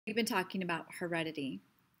We've been talking about heredity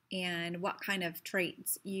and what kind of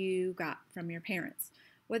traits you got from your parents.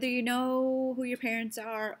 Whether you know who your parents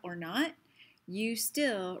are or not, you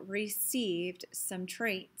still received some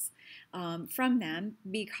traits from them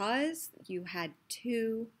because you had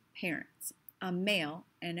two parents, a male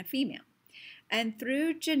and a female. And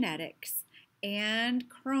through genetics and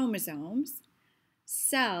chromosomes,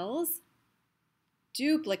 cells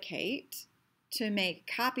duplicate to make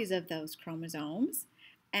copies of those chromosomes,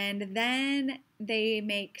 and then they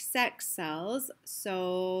make sex cells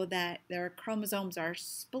so that their chromosomes are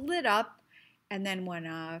split up, and then when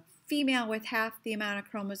a female with half the amount of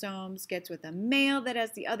chromosomes gets with a male that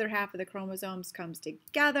has the other half of the chromosomes comes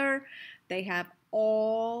together, they have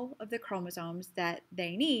all of the chromosomes that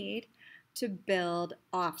they need to build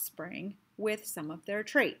offspring with some of their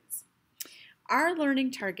traits. Our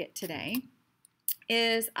learning target today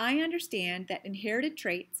is I understand that inherited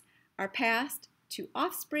traits are passed to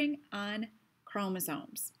offspring on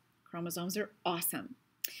chromosomes. Chromosomes are awesome.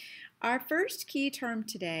 Our first key term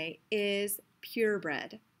today is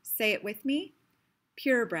purebred. Say it with me,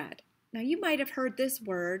 purebred. Now you might have heard this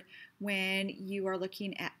word when you are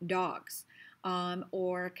looking at dogs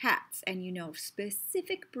or cats, and you know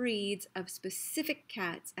specific breeds of specific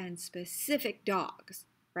cats and specific dogs,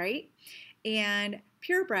 right? And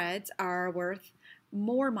purebreds are worth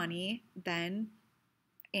more money than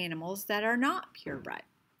animals that are not purebred.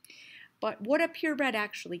 But what a purebred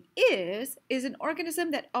actually is an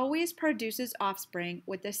organism that always produces offspring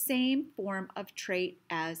with the same form of trait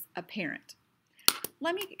as a parent.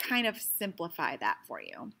 Let me kind of simplify that for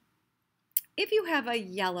you. If you have a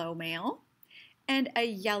yellow male and a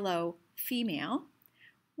yellow female,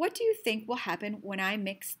 what do you think will happen when I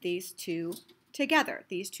mix these two together,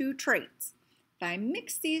 these two traits? If I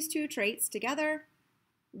mix these two traits together,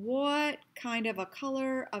 what kind of a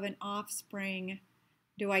color of an offspring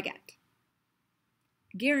do I get?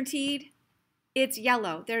 Guaranteed, it's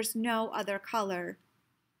yellow. There's no other color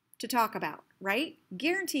to talk about, right?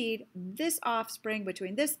 Guaranteed, this offspring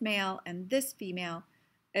between this male and this female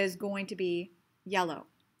is going to be yellow.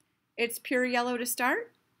 It's pure yellow to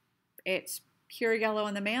start. It's pure yellow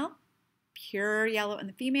in the male, pure yellow in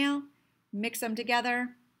the female. Mix them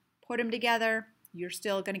together, put them together, you're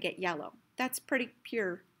still going to get yellow. That's pretty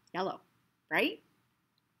pure yellow, right?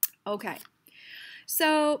 Okay,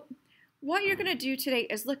 so what you're going to do today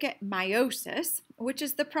is look at meiosis, which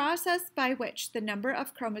is the process by which the number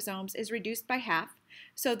of chromosomes is reduced by half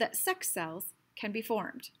so that sex cells can be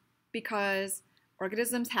formed, because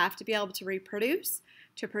organisms have to be able to reproduce,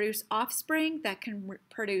 to produce offspring that can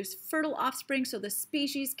produce fertile offspring so the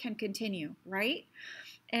species can continue, right?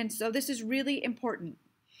 And so this is really important.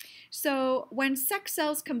 So when sex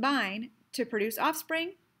cells combine to produce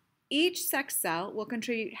offspring, each sex cell will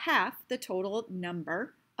contribute half the total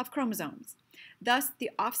number of chromosomes. Thus,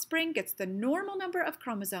 the offspring gets the normal number of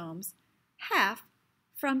chromosomes, half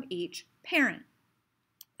from each parent.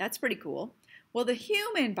 That's pretty cool. Well, the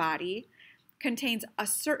human body contains a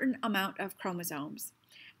certain amount of chromosomes.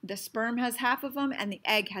 The sperm has half of them and the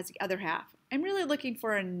egg has the other half. I'm really looking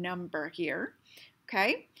for a number here.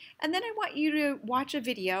 Okay, and then I want you to watch a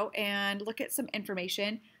video and look at some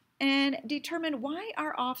information and determine why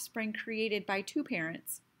are offspring created by two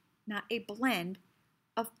parents, not a blend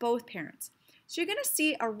of both parents. So you're going to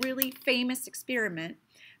see a really famous experiment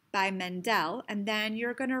by Mendel, and then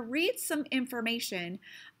you're going to read some information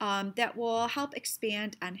that will help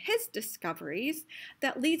expand on his discoveries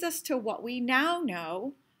that leads us to what we now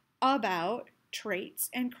know about traits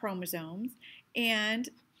and chromosomes and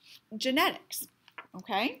genetics.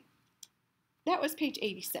 Okay, that was page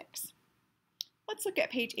 86. Let's look at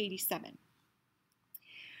page 87.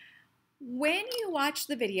 When you watch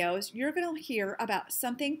the videos, you're going to hear about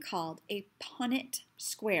something called a punnett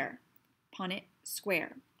square. Punnett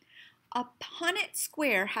square. A punnett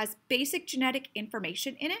square has basic genetic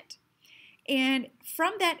information in it, and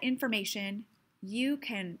from that information, you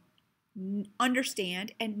can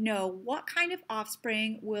understand and know what kind of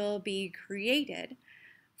offspring will be created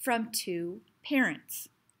from two parents,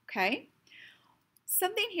 okay?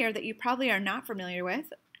 Something here that you probably are not familiar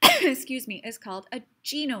with, excuse me, is called a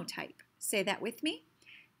genotype. Say that with me.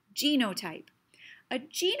 Genotype. A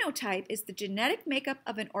genotype is the genetic makeup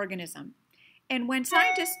of an organism. And when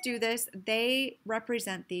scientists do this, they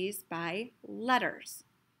represent these by letters,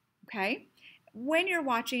 okay? When you're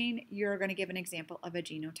watching, you're going to give an example of a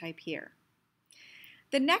genotype here.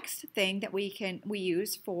 The next thing that we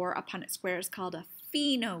use for a punnett square is called a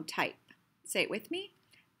phenotype. Say it with me.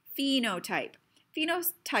 Phenotype.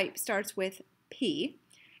 Phenotype starts with P,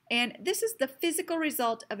 and this is the physical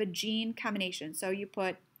result of a gene combination. So you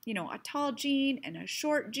put a tall gene and a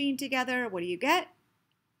short gene together, what do you get?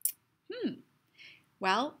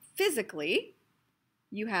 Well, physically,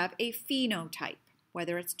 you have a phenotype,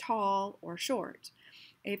 whether it's tall or short.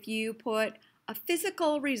 If you put a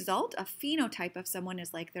physical result, a phenotype of someone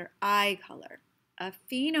is like their eye color. A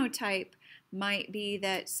phenotype might be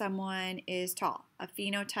that someone is tall. A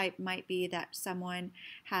phenotype might be that someone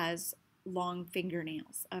has long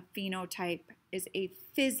fingernails. A phenotype is a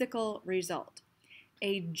physical result.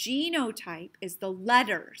 A genotype is the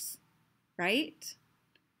letters, right?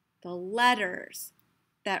 The letters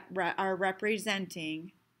that are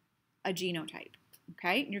representing a genotype,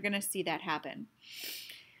 okay? You're going to see that happen.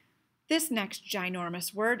 This next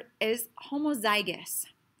ginormous word is homozygous.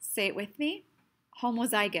 Say it with me.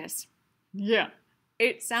 Homozygous. Yeah,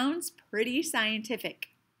 it sounds pretty scientific.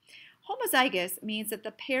 Homozygous means that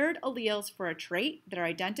the paired alleles for a trait that are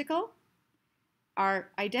identical.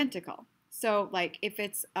 So like if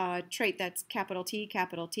it's a trait that's capital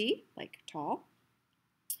T, like tall,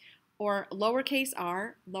 or lowercase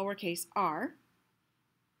r,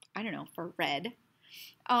 I don't know, for red.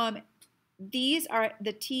 These are,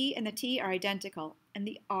 the T and the T are identical, and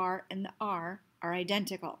the R and the R are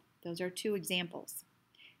identical. Those are two examples.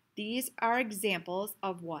 These are examples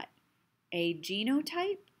of what? A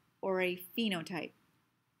genotype or a phenotype?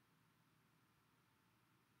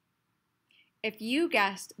 If you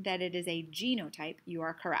guessed that it is a genotype, you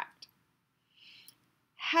are correct.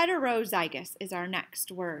 Heterozygous is our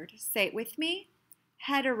next word. Say it with me.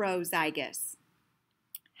 Heterozygous.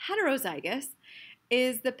 Heterozygous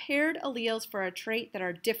is the paired alleles for a trait that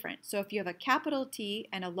are different. So if you have a capital T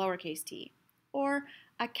and a lowercase t, or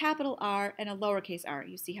a capital R and a lowercase r,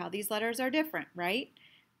 you see how these letters are different, right?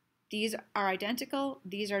 These are identical,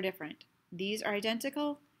 these are different. These are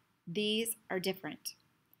identical, these are different.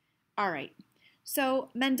 All right, so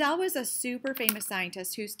Mendel was a super famous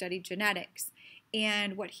scientist who studied genetics.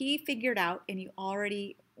 And what he figured out, and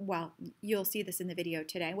you'll see this in the video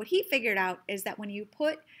today, what he figured out is that when you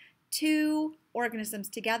put two organisms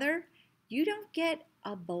together, you don't get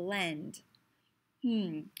a blend.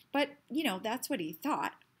 But, that's what he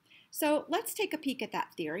thought. So let's take a peek at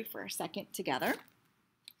that theory for a second together.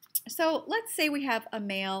 So let's say we have a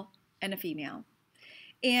male and a female.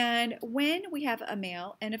 And when we have a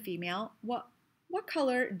male and a female, what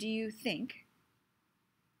color do you think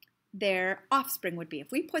their offspring would be?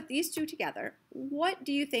 If we put these two together, what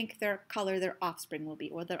do you think their color, their offspring will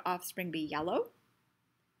be? Will their offspring be yellow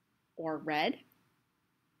or red?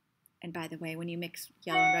 And by the way, when you mix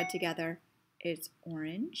yellow and red together, it's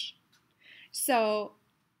orange. So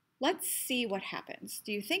let's see what happens.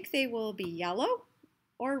 Do you think they will be yellow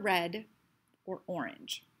or red or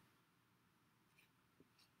orange?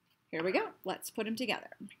 Here we go. Let's put them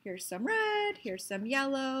together. Here's some red, here's some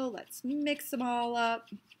yellow. Let's mix them all up.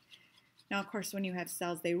 Now, of course, when you have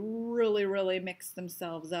cells, they really, really mix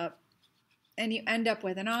themselves up. And you end up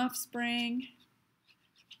with an offspring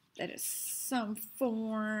that is some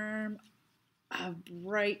form of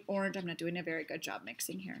bright orange. I'm not doing a very good job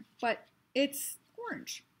mixing here, but it's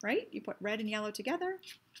orange, right? You put red and yellow together,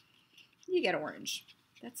 you get orange.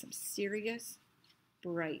 That's some serious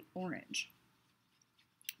bright orange.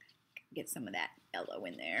 Get some of that yellow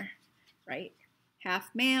in there, right?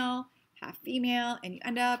 Half male, half female, and you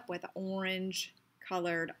end up with an orange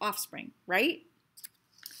colored offspring, right?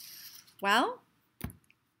 Well,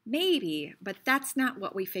 maybe, but that's not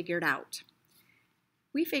what we figured out.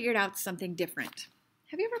 We figured out something different.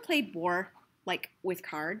 Have you ever played war, like with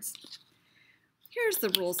cards? Here's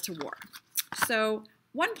the rules to war. So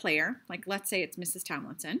one player, like let's say it's Mrs.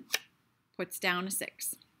 Tomlinson, puts down a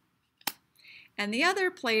 6. And the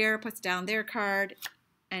other player puts down their card,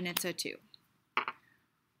 and it's a 2.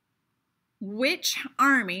 Which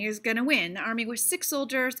army is going to win? The army with 6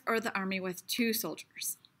 soldiers or the army with 2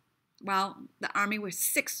 soldiers? Well, the army with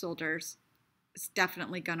 6 soldiers is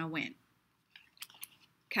definitely going to win.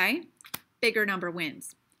 Okay? Bigger number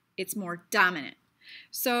wins. It's more dominant.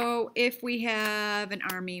 So if we have an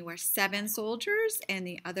army with 7 soldiers and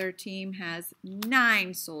the other team has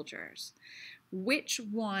 9 soldiers, which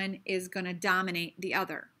one is going to dominate the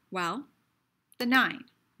other? Well, the 9,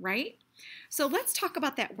 right? So let's talk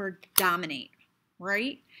about that word dominate,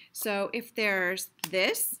 right? So if there's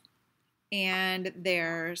this and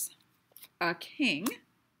there's a king,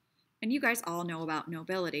 and you guys all know about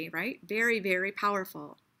nobility, right? Very, very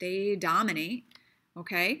powerful. They dominate,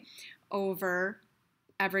 okay, over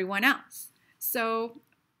everyone else. So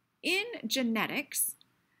in genetics,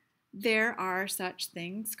 there are such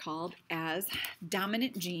things called as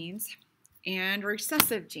dominant genes and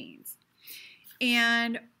recessive genes.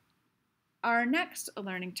 And our next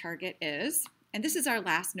learning target is and this is our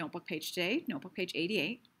last notebook page today, notebook page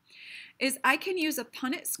 88, is I can use a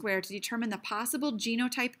punnett square to determine the possible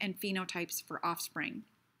genotype and phenotypes for offspring.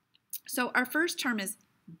 So our first term is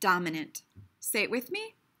dominant. Say it with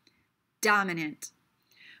me. Dominant.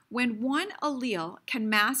 When one allele can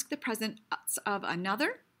mask the presence of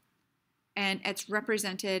another, and it's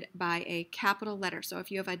represented by a capital letter. So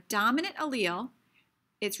if you have a dominant allele,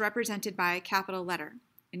 it's represented by a capital letter.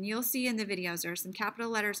 And you'll see in the videos there are some capital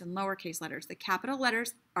letters and lowercase letters. The capital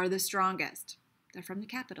letters are the strongest. They're from the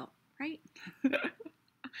capital, right?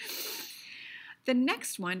 The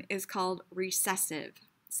next one is called recessive.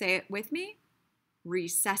 Say it with me.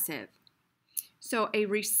 Recessive. So a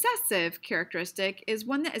recessive characteristic is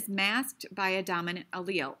one that is masked by a dominant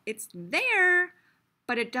allele. It's there,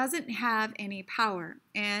 but it doesn't have any power,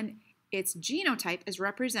 and its genotype is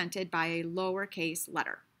represented by a lowercase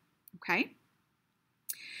letter. Okay?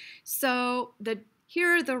 So here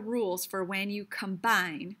are the rules for when you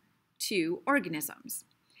combine two organisms.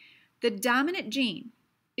 The dominant gene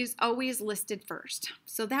is always listed first,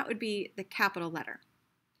 so that would be the capital letter.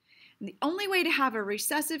 And the only way to have a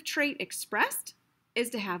recessive trait expressed is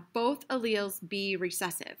to have both alleles be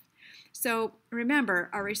recessive. So remember,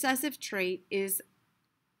 a recessive trait is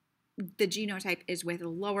the genotype is with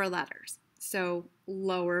lower letters. So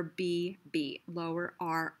lower B, B, lower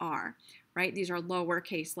R, R, right? These are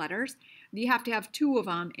lowercase letters. You have to have two of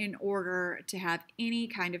them in order to have any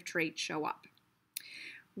kind of trait show up.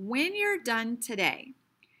 When you're done today,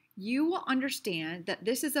 you will understand that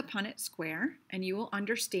this is a punnett square, and you will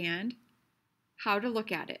understand how to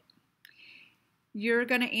look at it. You're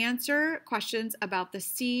going to answer questions about the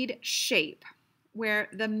seed shape, where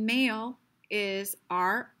the male is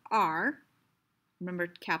RR, remember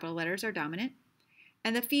capital letters are dominant,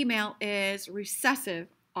 and the female is recessive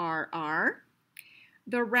RR.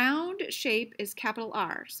 The round shape is capital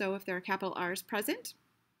R, so if there are capital R's present,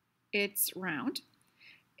 it's round.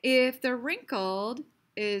 If the wrinkled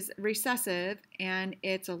is recessive and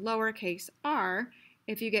it's a lowercase r,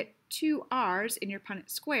 if you get two r's in your punnett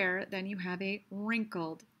square, then you have a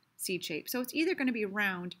wrinkled seed shape. So it's either going to be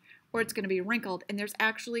round or it's going to be wrinkled, and there's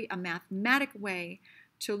actually a mathematic way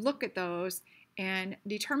to look at those and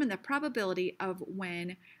determine the probability of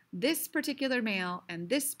when this particular male and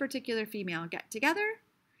this particular female get together.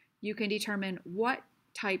 You can determine what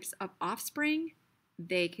types of offspring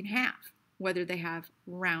they can have, whether they have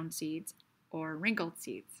round seeds or wrinkled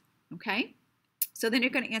seeds, okay? So then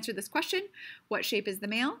you're going to answer this question: what shape is the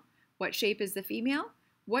male? What shape is the female?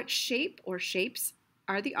 What shape or shapes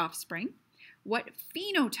are the offspring? What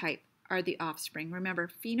phenotype are the offspring? Remember,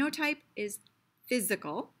 phenotype is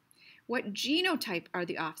physical. What genotype are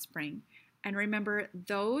the offspring? And remember,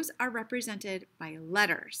 those are represented by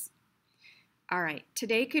letters. All right,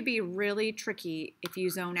 today could be really tricky if you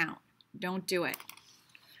zone out. Don't do it.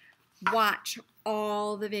 Watch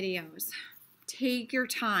all the videos. Take your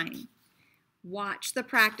time. Watch the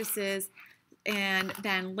practices, and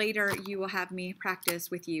then later you will have me practice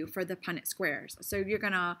with you for the punnett squares. So you're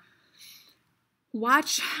going to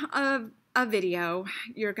watch a video.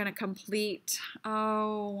 You're going to complete,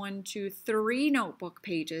 3 notebook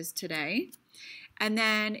pages today. And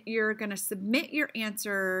then you're going to submit your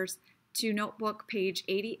answers to notebook page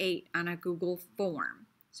 88 on a Google form.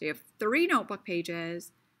 So you have 3 notebook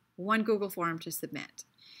pages, 1 Google form to submit.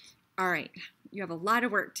 All right, you have a lot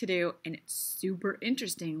of work to do, and it's super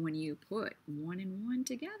interesting when you put 1 and 1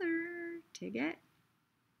 together to get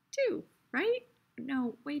 2, right?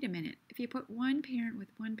 No, wait a minute. If you put 1 parent with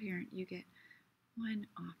 1 parent, you get 1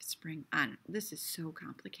 offspring. This is so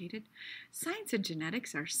complicated. Science and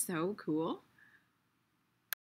genetics are so cool.